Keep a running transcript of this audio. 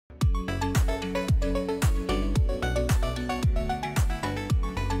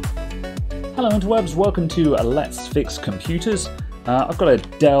Hello interwebs, welcome to Let's Fix Computers. I've got a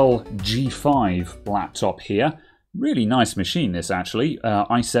Dell G5 laptop here. Really nice machine this actually,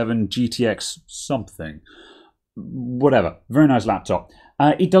 i7 GTX something. Whatever, very nice laptop.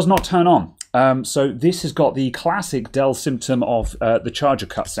 It does not turn on. So this has got the classic Dell symptom of the charger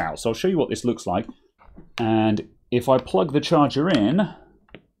cuts out. So I'll show you what this looks like. And if I plug the charger in,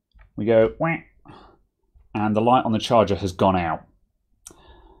 we go whack, and the light on the charger has gone out.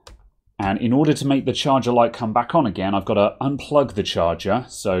 And in order to make the charger light come back on again, I've got to unplug the charger.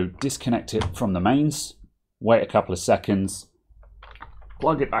 So disconnect it from the mains, wait a couple of seconds,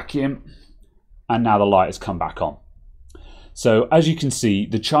 plug it back in, and now the light has come back on. So as you can see,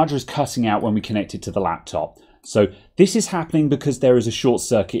 the charger is cutting out when we connect it to the laptop. So this is happening because there is a short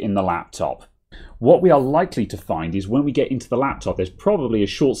circuit in the laptop. What we are likely to find is when we get into the laptop, there's probably a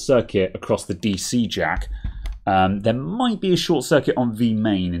short circuit across the DC jack. There might be a short circuit on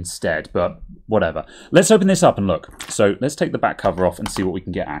vMain instead, but whatever. Let's open this up and look. So let's take the back cover off and see what we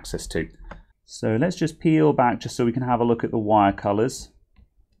can get access to. So let's just peel back just so we can have a look at the wire colors.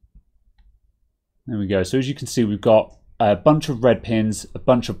 There we go. So as you can see, we've got a bunch of red pins, a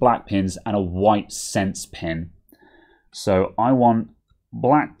bunch of black pins, and a white sense pin. So I want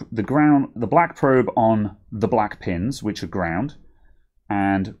the black probe on the black pins, which are ground,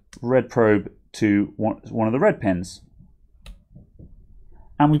 and red probe to one of the red pins.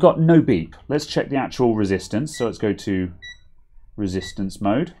 And we've got no beep. Let's check the actual resistance. So let's go to resistance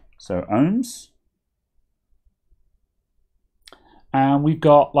mode. So ohms. And we've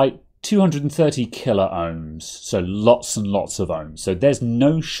got like 230 kilo ohms. So lots and lots of ohms. So there's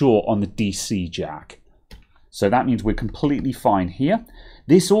no short on the DC jack. So that means we're completely fine here.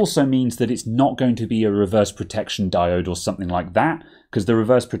 This also means that it's not going to be a reverse protection diode or something like that, because the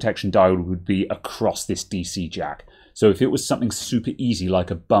reverse protection diode would be across this DC jack. So if it was something super easy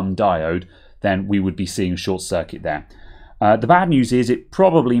like a bum diode, then we would be seeing a short circuit there. The bad news is it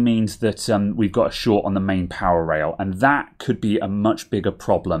probably means that we've got a short on the main power rail, and that could be a much bigger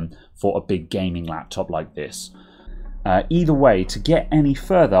problem for a big gaming laptop like this. Either way, to get any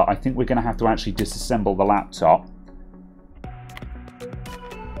further, I think we're going to have to actually disassemble the laptop.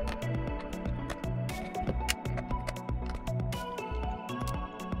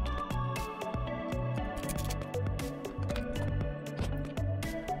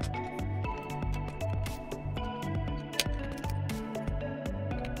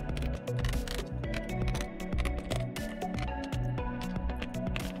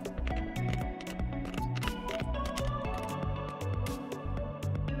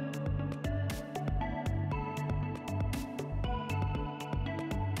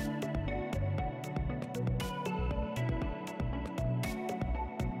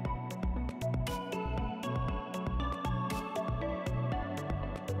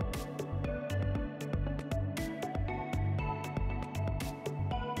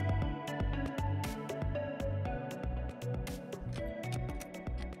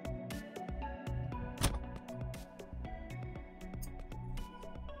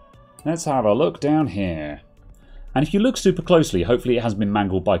 Let's have a look down here. And if you look super closely, hopefully it hasn't been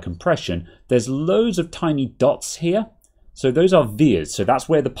mangled by compression, there's loads of tiny dots here. So those are vias, so that's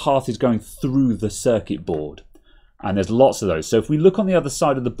where the path is going through the circuit board. And there's lots of those. So if we look on the other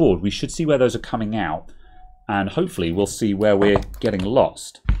side of the board, we should see where those are coming out. And hopefully we'll see where we're getting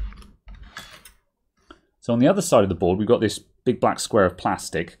lost. So on the other side of the board, we've got this big black square of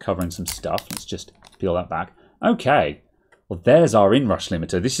plastic covering some stuff. Let's just peel that back. Okay. Well, there's our inrush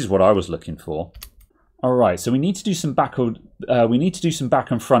limiter. This is what I was looking for. All right, so we need to do some back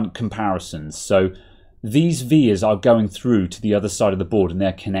and front comparisons. So these vias are going through to the other side of the board and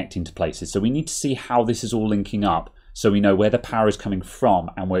they're connecting to places. So we need to see how this is all linking up so we know where the power is coming from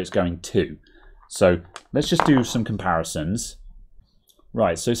and where it's going to. So let's just do some comparisons.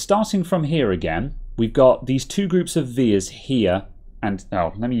 Right, so starting from here again, we've got these two groups of vias here, and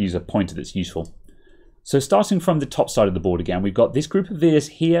let me use a pointer that's useful. So starting from the top side of the board again, we've got this group of vias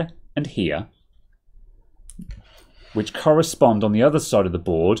here and here, which correspond on the other side of the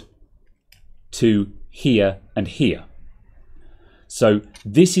board to here and here. So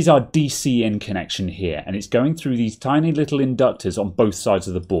this is our DC in connection here, and it's going through these tiny little inductors on both sides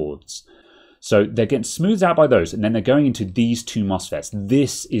of the boards. So they're getting smoothed out by those, and then they're going into these two MOSFETs.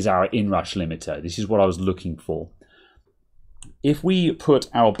 This is our inrush limiter. This is what I was looking for. If we put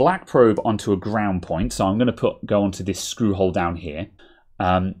our black probe onto a ground point, so I'm going to go onto this screw hole down here.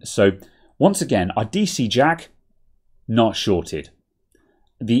 So once again, our DC jack, not shorted.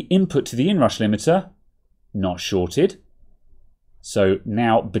 The input to the inrush limiter, not shorted. So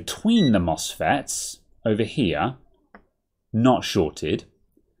now between the MOSFETs over here, not shorted.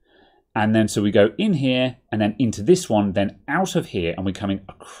 And then so we go in here and then into this one, then out of here, and we're coming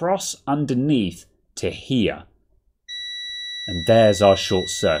across underneath to here. And there's our short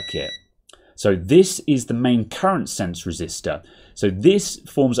circuit. So this is the main current sense resistor. So this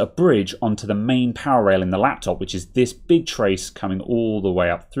forms a bridge onto the main power rail in the laptop, which is this big trace coming all the way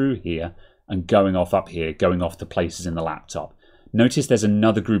up through here and going off up here, going off to places in the laptop. Notice there's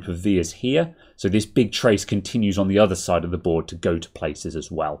another group of vias here. So this big trace continues on the other side of the board to go to places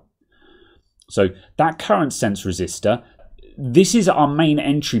as well. So that current sense resistor, this is our main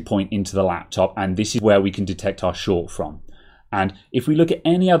entry point into the laptop, and this is where we can detect our short from. And if we look at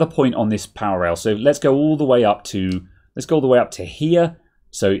any other point on this power rail, so let's go all the way up to here.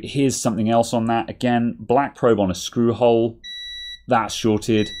 So here's something else on that. Again, black probe on a screw hole. That's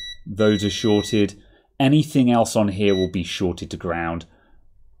shorted. Those are shorted. Anything else on here will be shorted to ground.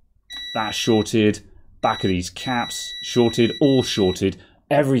 That's shorted. Back of these caps, shorted, all shorted.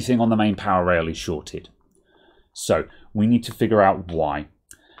 Everything on the main power rail is shorted. So we need to figure out why.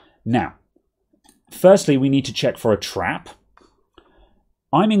 Now, firstly, we need to check for a trap.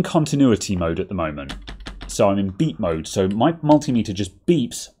 I'm in continuity mode at the moment. So I'm in beep mode. So my multimeter just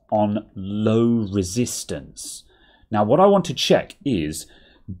beeps on low resistance. Now what I want to check is,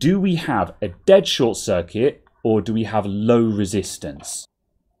 do we have a dead short circuit or do we have low resistance?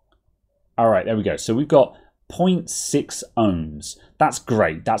 All right, there we go. So we've got 0.6 ohms. That's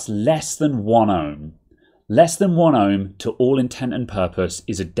great. That's less than 1 ohm. Less than 1 ohm, to all intent and purpose,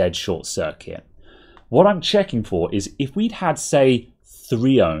 is a dead short circuit. What I'm checking for is if we'd had, say,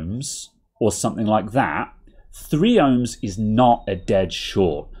 3 ohms or something like that, 3 ohms is not a dead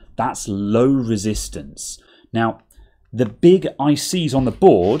short. That's low resistance. Now, the big ICs on the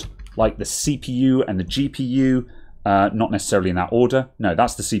board, like the CPU and the GPU, not necessarily in that order. No,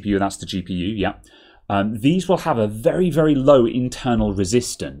 that's the CPU, that's the GPU, yeah. These will have a very, very low internal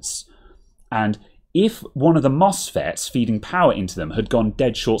resistance. And if one of the MOSFETs feeding power into them had gone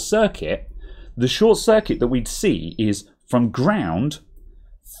dead short circuit, the short circuit that we'd see is from ground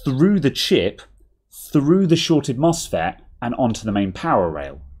through the chip, through the shorted MOSFET, and onto the main power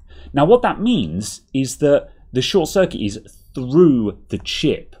rail. Now what that means is that the short circuit is through the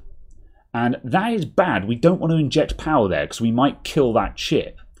chip. And that is bad. We don't want to inject power there because we might kill that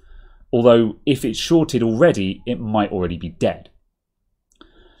chip. Although if it's shorted already, it might already be dead.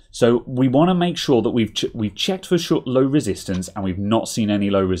 So we want to make sure that we've checked for low resistance and we've not seen any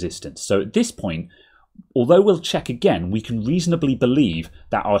low resistance. So at this point, although we'll check again, we can reasonably believe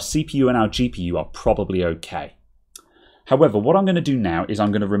that our CPU and our GPU are probably okay. However, what I'm going to do now is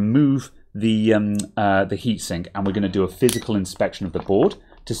I'm going to remove the heatsink and we're going to do a physical inspection of the board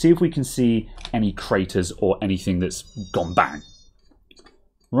to see if we can see any craters or anything that's gone bang.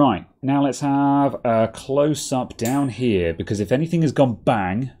 Right, now let's have a close-up down here, because if anything has gone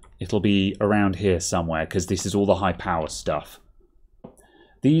bang, it'll be around here somewhere, because this is all the high-power stuff.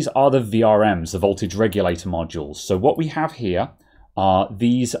 These are the VRMs, the voltage regulator modules. So what we have here are,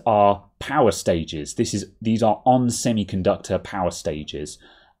 these are power stages. These are on semiconductor power stages,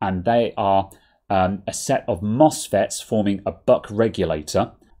 and they are a set of MOSFETs forming a buck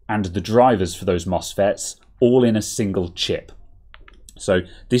regulator, and the drivers for those MOSFETs all in a single chip. So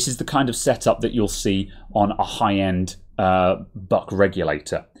this is the kind of setup that you'll see on a high-end buck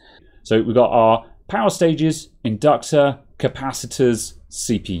regulator. So we've got our power stages, inductor, capacitors,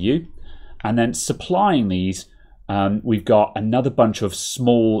 CPU, and then supplying these, we've got another bunch of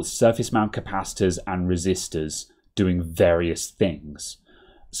small surface mount capacitors and resistors doing various things.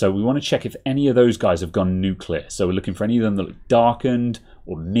 So we want to check if any of those guys have gone nuclear. So we're looking for any of them that look darkened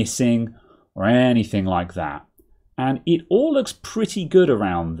or missing or anything like that. And it all looks pretty good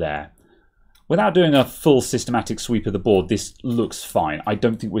around there. Without doing a full systematic sweep of the board, this looks fine. I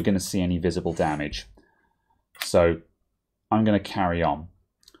don't think we're going to see any visible damage. So I'm going to carry on.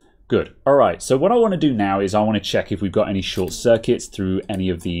 Good. All right. So what I want to do now is I want to check if we've got any short circuits through any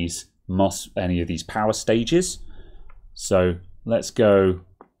of these power stages. So let's go.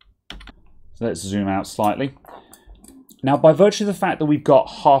 So let's zoom out slightly. Now, by virtue of the fact that we've got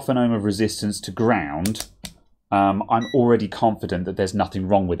 0.5 ohm of resistance to ground, I'm already confident that there's nothing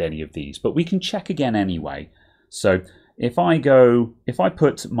wrong with any of these, but we can check again anyway. So if I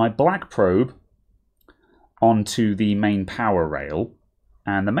put my black probe onto the main power rail,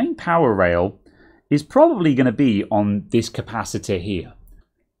 and the main power rail is probably going to be on this capacitor here.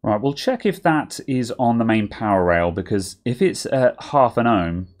 Right, we'll check if that is on the main power rail, because if it's at 0.5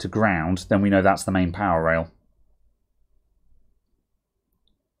 ohm to ground, then we know that's the main power rail.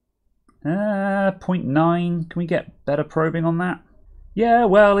 0.9, can we get better probing on that? Yeah,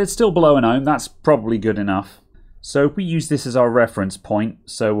 well, it's still below an ohm, that's probably good enough. So if we use this as our reference point,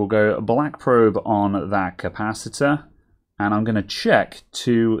 so we'll go black probe on that capacitor, and I'm going to check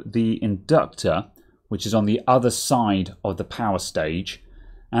to the inductor, which is on the other side of the power stage.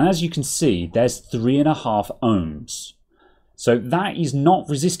 And as you can see, there's 3.5 ohms. So that is not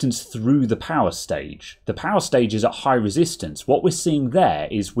resistance through the power stage. The power stage is at high resistance. What we're seeing there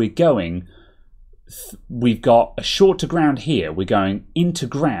is we've got a short to ground here. We're going into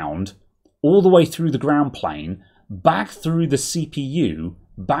ground, all the way through the ground plane, back through the CPU,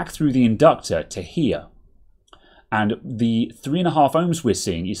 back through the inductor to here. And the 3.5 ohms we're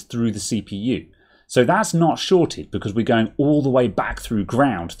seeing is through the CPU. So that's not shorted because we're going all the way back through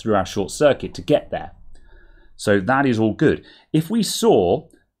ground through our short circuit to get there. So that is all good. If we saw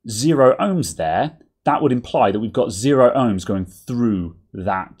 0 ohms there, that would imply that we've got 0 ohms going through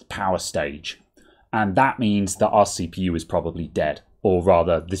that power stage. And that means that our CPU is probably dead, or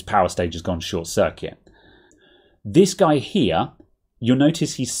rather this power stage has gone short circuit. This guy here, you'll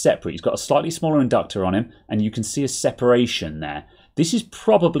notice he's separate. He's got a slightly smaller inductor on him, and you can see a separation there. This is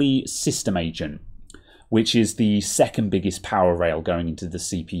probably system agent, which is the second biggest power rail going into the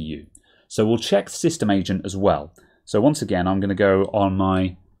CPU. So we'll check system agent as well. So once again, I'm going to go on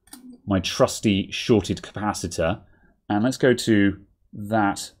my trusty shorted capacitor, and let's go to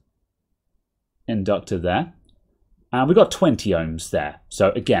that inductor there. And we've got 20 ohms there.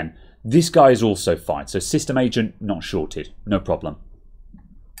 So again, this guy is also fine. So system agent not shorted, no problem.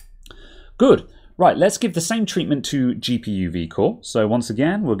 Good. Right, let's give the same treatment to GPU V-Core. So once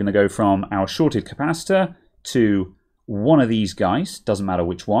again, we're going to go from our shorted capacitor to one of these guys, doesn't matter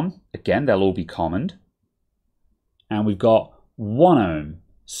which one. Again, they'll all be commoned. And we've got 1 ohm.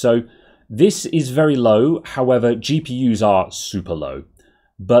 So this is very low. However, GPUs are super low.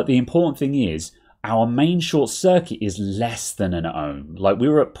 But the important thing is our main short circuit is less than an ohm. Like we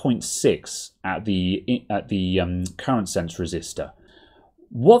were at 0.6 at the current sense resistor.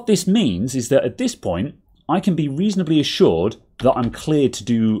 What this means is that at this point, I can be reasonably assured that I'm cleared to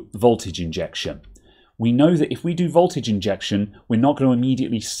do voltage injection. We know that if we do voltage injection, we're not going to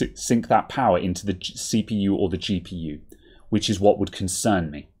immediately sink that power into the CPU or the GPU, which is what would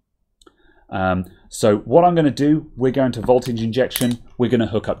concern me. So what I'm going to do, we're going to voltage injection, we're going to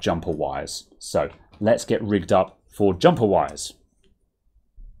hook up jumper wires. So let's get rigged up for jumper wires.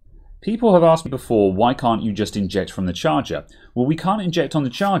 People have asked me before, why can't you just inject from the charger? Well, we can't inject on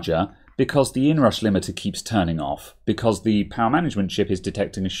the charger because the inrush limiter keeps turning off, because the power management chip is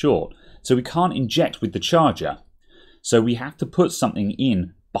detecting a short. So we can't inject with the charger. So we have to put something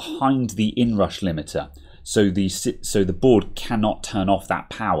in behind the inrush limiter so the board cannot turn off that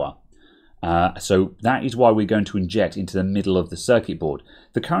power. So that is why we're going to inject into the middle of the circuit board.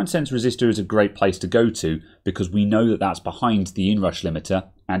 The current sense resistor is a great place to go to because we know that that's behind the inrush limiter,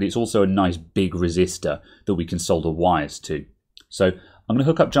 and it's also a nice big resistor that we can solder wires to. So I'm going to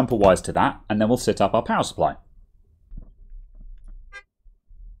hook up jumper wires to that, and then we'll set up our power supply.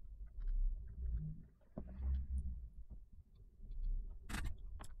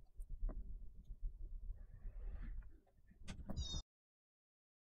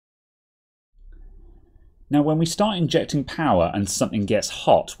 Now, when we start injecting power and something gets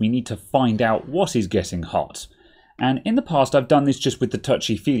hot, we need to find out what is getting hot. And in the past, I've done this just with the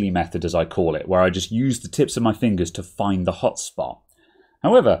touchy-feely method, as I call it, where I just use the tips of my fingers to find the hot spot.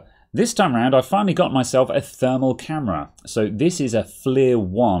 However, this time around, I finally got myself a thermal camera. So this is a FLIR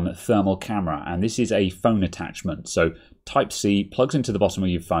 1 thermal camera, and this is a phone attachment. So Type-C plugs into the bottom of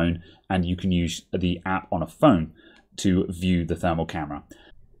your phone, and you can use the app on a phone to view the thermal camera.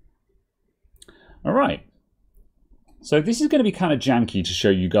 All right. So this is going to be kind of janky to show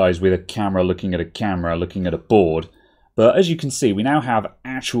you guys with a camera looking at a board. But as you can see, we now have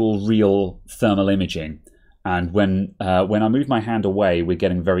actual real thermal imaging. And when I move my hand away, we're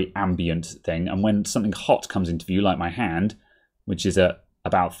getting a very ambient thing. And when something hot comes into view, like my hand, which is at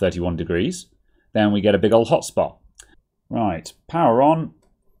about 31 degrees, then we get a big old hot spot. Right, power on.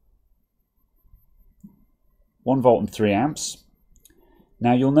 1 volt and 3 amps.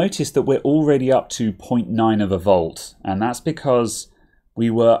 Now you'll notice that we're already up to 0.9 of a volt, and that's because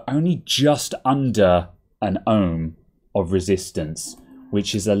we were only just under an ohm of resistance,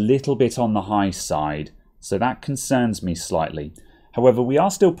 which is a little bit on the high side, so that concerns me slightly. However, we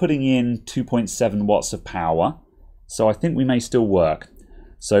are still putting in 2.7 watts of power, so I think we may still work.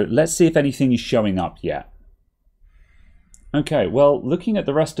 So let's see if anything is showing up yet. Okay, well, looking at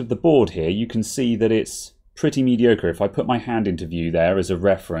the rest of the board here, you can see that it's pretty mediocre. If I put my hand into view there as a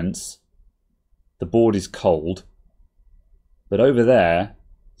reference, the board is cold. But over there,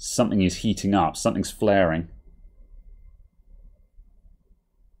 something is heating up, something's flaring.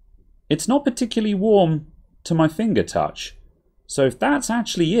 It's not particularly warm to my finger touch. So if that's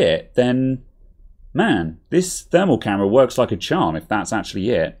actually it, then man, this thermal camera works like a charm if that's actually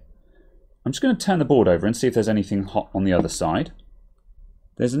it. I'm just going to turn the board over and see if there's anything hot on the other side.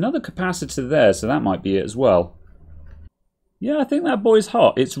 There's another capacitor there, so that might be it as well. Yeah, I think that boy's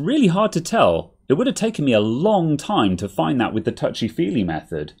hot. It's really hard to tell. It would have taken me a long time to find that with the touchy-feely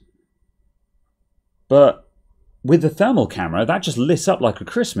method. But with the thermal camera, that just lit up like a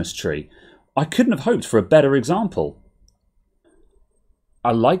Christmas tree. I couldn't have hoped for a better example.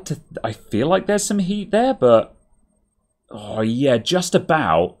 I feel like there's some heat there, but oh yeah, just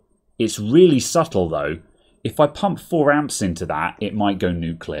about. It's really subtle though. If I pump 4 amps into that, it might go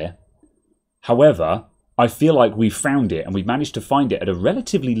nuclear. However, I feel like we've found it, and we've managed to find it at a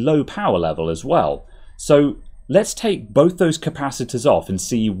relatively low power level as well. So let's take both those capacitors off and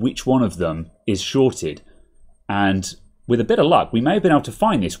see which one of them is shorted. And with a bit of luck, we may have been able to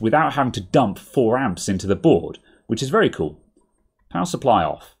find this without having to dump 4 amps into the board, which is very cool. Power supply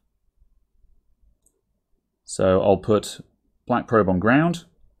off. So I'll put black probe on ground.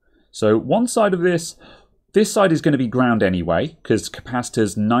 So one side of this side is going to be ground anyway, because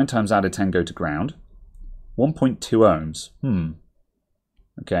capacitors 9 times out of 10 go to ground. 1.2 ohms.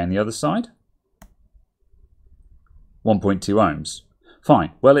 Okay, and the other side? 1.2 ohms.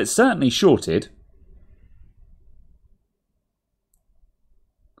 Fine. Well, it's certainly shorted.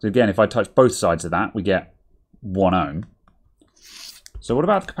 So again, if I touch both sides of that, we get 1 ohm. So what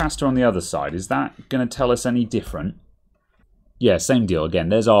about the capacitor on the other side? Is that going to tell us any different? Yeah, same deal. Again,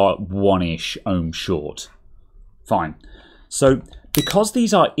 there's our 1-ish ohm short. Fine. So because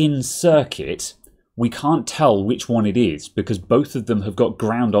these are in circuit, we can't tell which one it is because both of them have got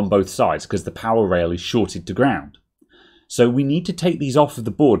ground on both sides because the power rail is shorted to ground. So we need to take these off of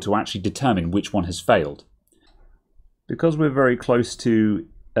the board to actually determine which one has failed. Because we're very close to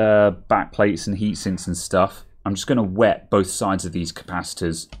backplates and heat sinks and stuff, I'm just going to wet both sides of these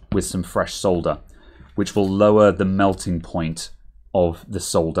capacitors with some fresh solder, which will lower the melting point of the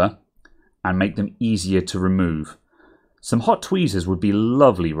solder and make them easier to remove. Some hot tweezers would be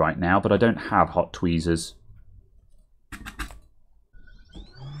lovely right now, but I don't have hot tweezers.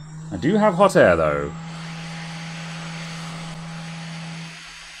 I do have hot air though.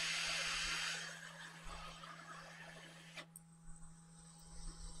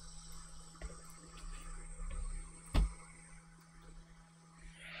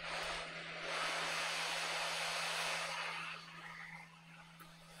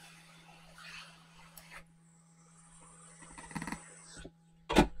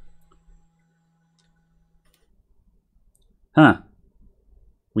 Huh.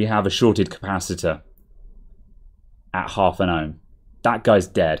 We have a shorted capacitor at 0.5 ohm. That guy's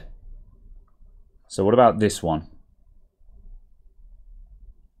dead. So what about this one?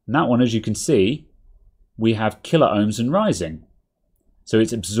 And that one, as you can see, we have kilo ohms and rising. So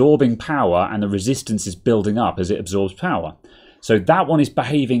it's absorbing power and the resistance is building up as it absorbs power. So that one is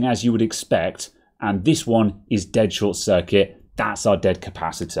behaving as you would expect, and this one is dead short circuit. That's our dead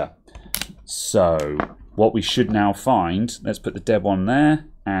capacitor. So what we should now find, let's put the dead one there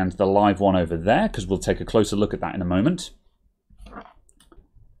and the live one over there, because we'll take a closer look at that in a moment.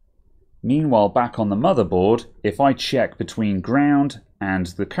 Meanwhile, back on the motherboard, if I check between ground and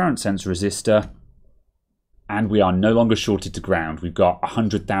the current sense resistor, and we are no longer shorted to ground, we've got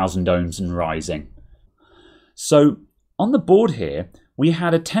 100,000 ohms and rising. So on the board here, we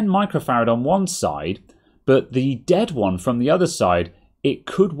had a 10 microfarad on one side, but the dead one from the other side, it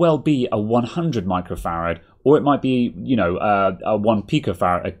could well be a 100 microfarad, or it might be, you know, a 1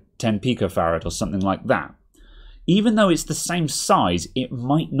 picofarad, a 10 picofarad, or something like that. Even though it's the same size, it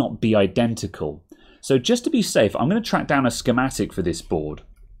might not be identical. So just to be safe, I'm going to track down a schematic for this board.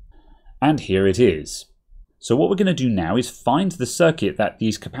 And here it is. So what we're going to do now is find the circuit that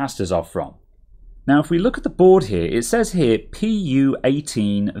these capacitors are from. Now, if we look at the board here, it says here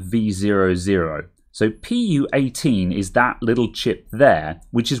PU18V00. So PU18 is that little chip there,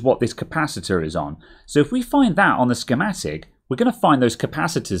 which is what this capacitor is on. So if we find that on the schematic, we're going to find those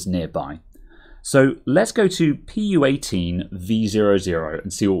capacitors nearby. So let's go to PU18V00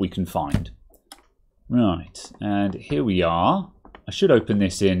 and see what we can find. Right, and here we are. I should open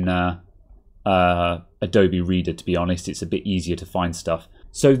this in Adobe Reader, to be honest. It's a bit easier to find stuff.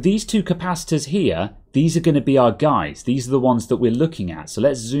 So these two capacitors here, these are going to be our guys. These are the ones that we're looking at. So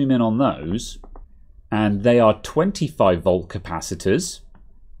let's zoom in on those. And they are 25 volt capacitors.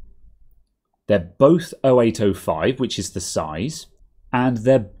 They're both 0805, which is the size. And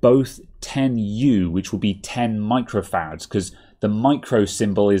they're both 10U, which will be 10 microfarads, because the micro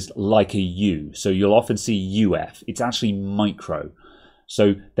symbol is like a U. So you'll often see UF. It's actually micro.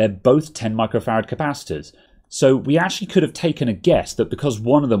 So they're both 10 microfarad capacitors. So we actually could have taken a guess that because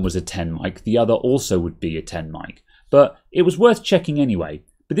one of them was a 10 mic, the other also would be a 10 mic. But it was worth checking anyway.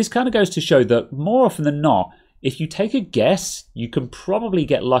 But this kind of goes to show that more often than not, if you take a guess, you can probably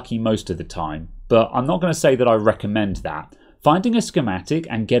get lucky most of the time. But I'm not going to say that I recommend that. Finding a schematic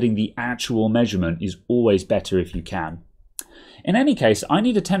and getting the actual measurement is always better if you can. In any case, I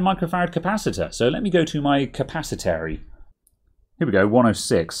need a 10 microfarad capacitor, so let me go to my capacitary. Here we go,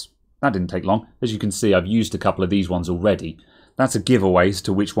 106. That didn't take long. As you can see, I've used a couple of these ones already. That's a giveaway as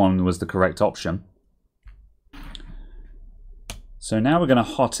to which one was the correct option. So now we're going to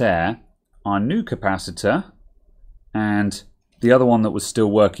hot air our new capacitor and the other one that was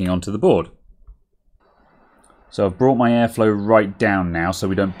still working onto the board. So I've brought my airflow right down now so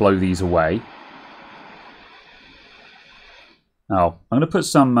we don't blow these away. Oh, I'm going to put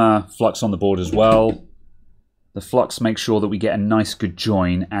some flux on the board as well. The flux makes sure that we get a nice good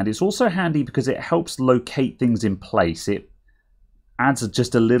join, and it's also handy because it helps locate things in place. It adds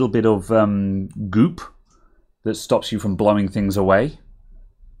just a little bit of goop that stops you from blowing things away.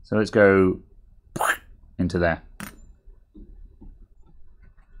 So let's go into there.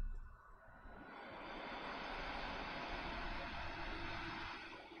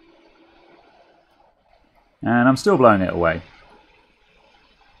 And I'm still blowing it away.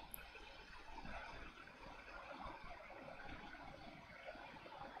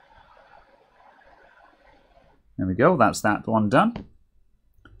 There we go, that's that one done.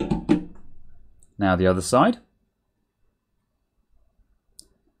 Now the other side.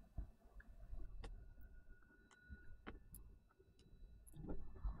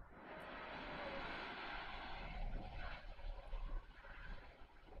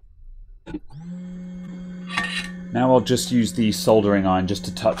 Now I'll just use the soldering iron just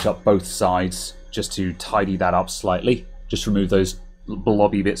to touch up both sides, just to tidy that up slightly. Just remove those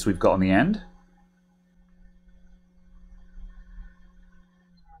blobby bits we've got on the end.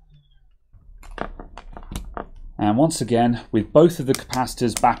 And once again, with both of the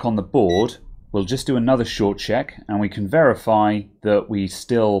capacitors back on the board, we'll just do another short check and we can verify that we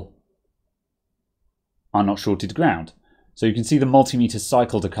still are not shorted to ground. So you can see the multimeter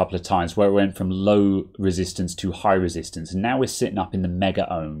cycled a couple of times where it went from low resistance to high resistance. And now we're sitting up in the mega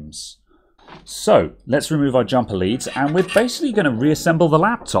ohms. So let's remove our jumper leads and we're basically going to reassemble the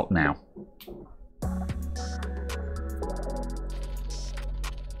laptop now.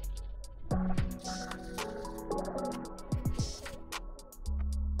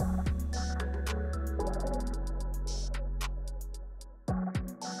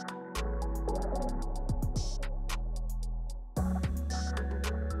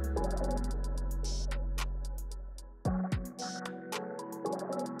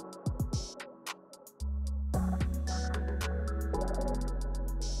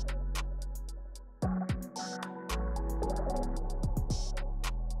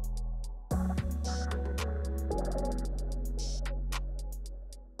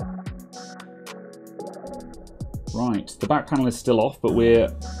 Right, the back panel is still off, but we're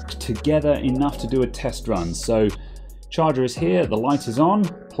together enough to do a test run. So, charger is here, the light is on,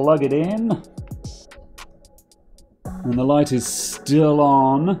 plug it in, and the light is still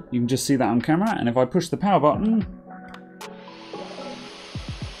on. You can just see that on camera, and if I push the power button,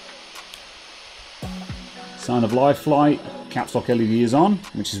 sign of live flight, caps lock LED is on,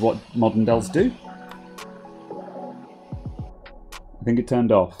 which is what modern Dells do. I think it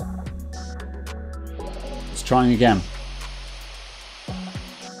turned off. Trying again.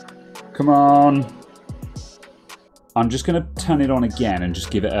 Come on. I'm just going to turn it on again and just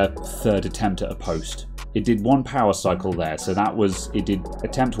give it a third attempt at a post. It did one power cycle there, so that was, it did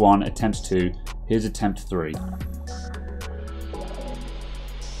attempt 1, attempt 2, here's attempt 3.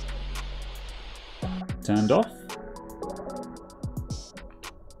 Turned off.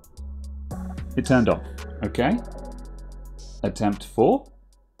 It turned off. Okay. Attempt 4.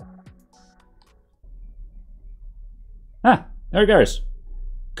 Ah, there it goes.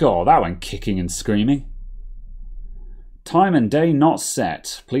 God, that went kicking and screaming. Time and day not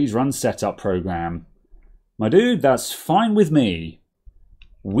set. Please run setup program. My dude, that's fine with me.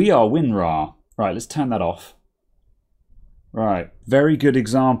 We are WinRAR. Right, let's turn that off. Right, very good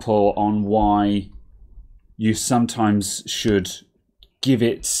example on why you sometimes should give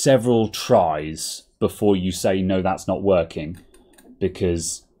it several tries before you say, no, that's not working.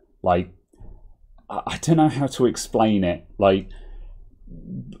 Because, like, I don't know how to explain it. Like,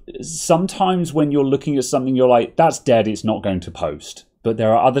 sometimes when you're looking at something, you're like, that's dead, it's not going to post. But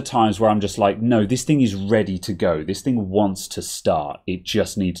there are other times where I'm just like, no, this thing is ready to go. This thing wants to start. It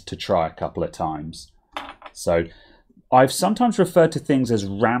just needs to try a couple of times. So I've sometimes referred to things as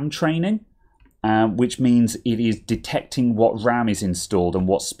RAM training. which means it is detecting what RAM is installed and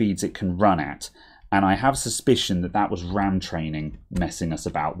what speeds it can run at. And I have suspicion that that was RAM training messing us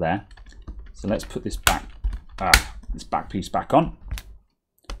about there. So let's put this back piece back on.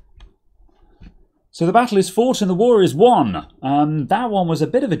 So the battle is fought and the war is won. That one was a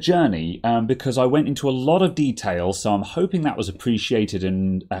bit of a journey because I went into a lot of detail, so I'm hoping that was appreciated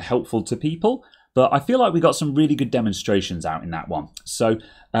and helpful to people. But I feel like we got some really good demonstrations out in that one. So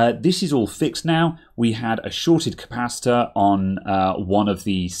this is all fixed now. We had a shorted capacitor on one of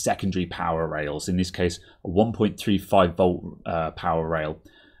the secondary power rails, in this case a 1.35 volt power rail.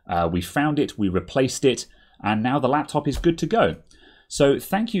 We found it, we replaced it, and now the laptop is good to go. So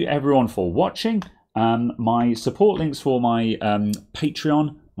thank you everyone for watching. My support links for my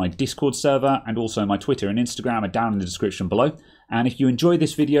Patreon, my Discord server, and also my Twitter and Instagram are down in the description below. And if you enjoyed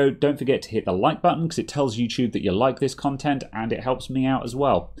this video, don't forget to hit the like button because it tells YouTube that you like this content and it helps me out as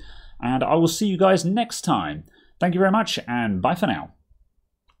well. And I will see you guys next time. Thank you very much and bye for now.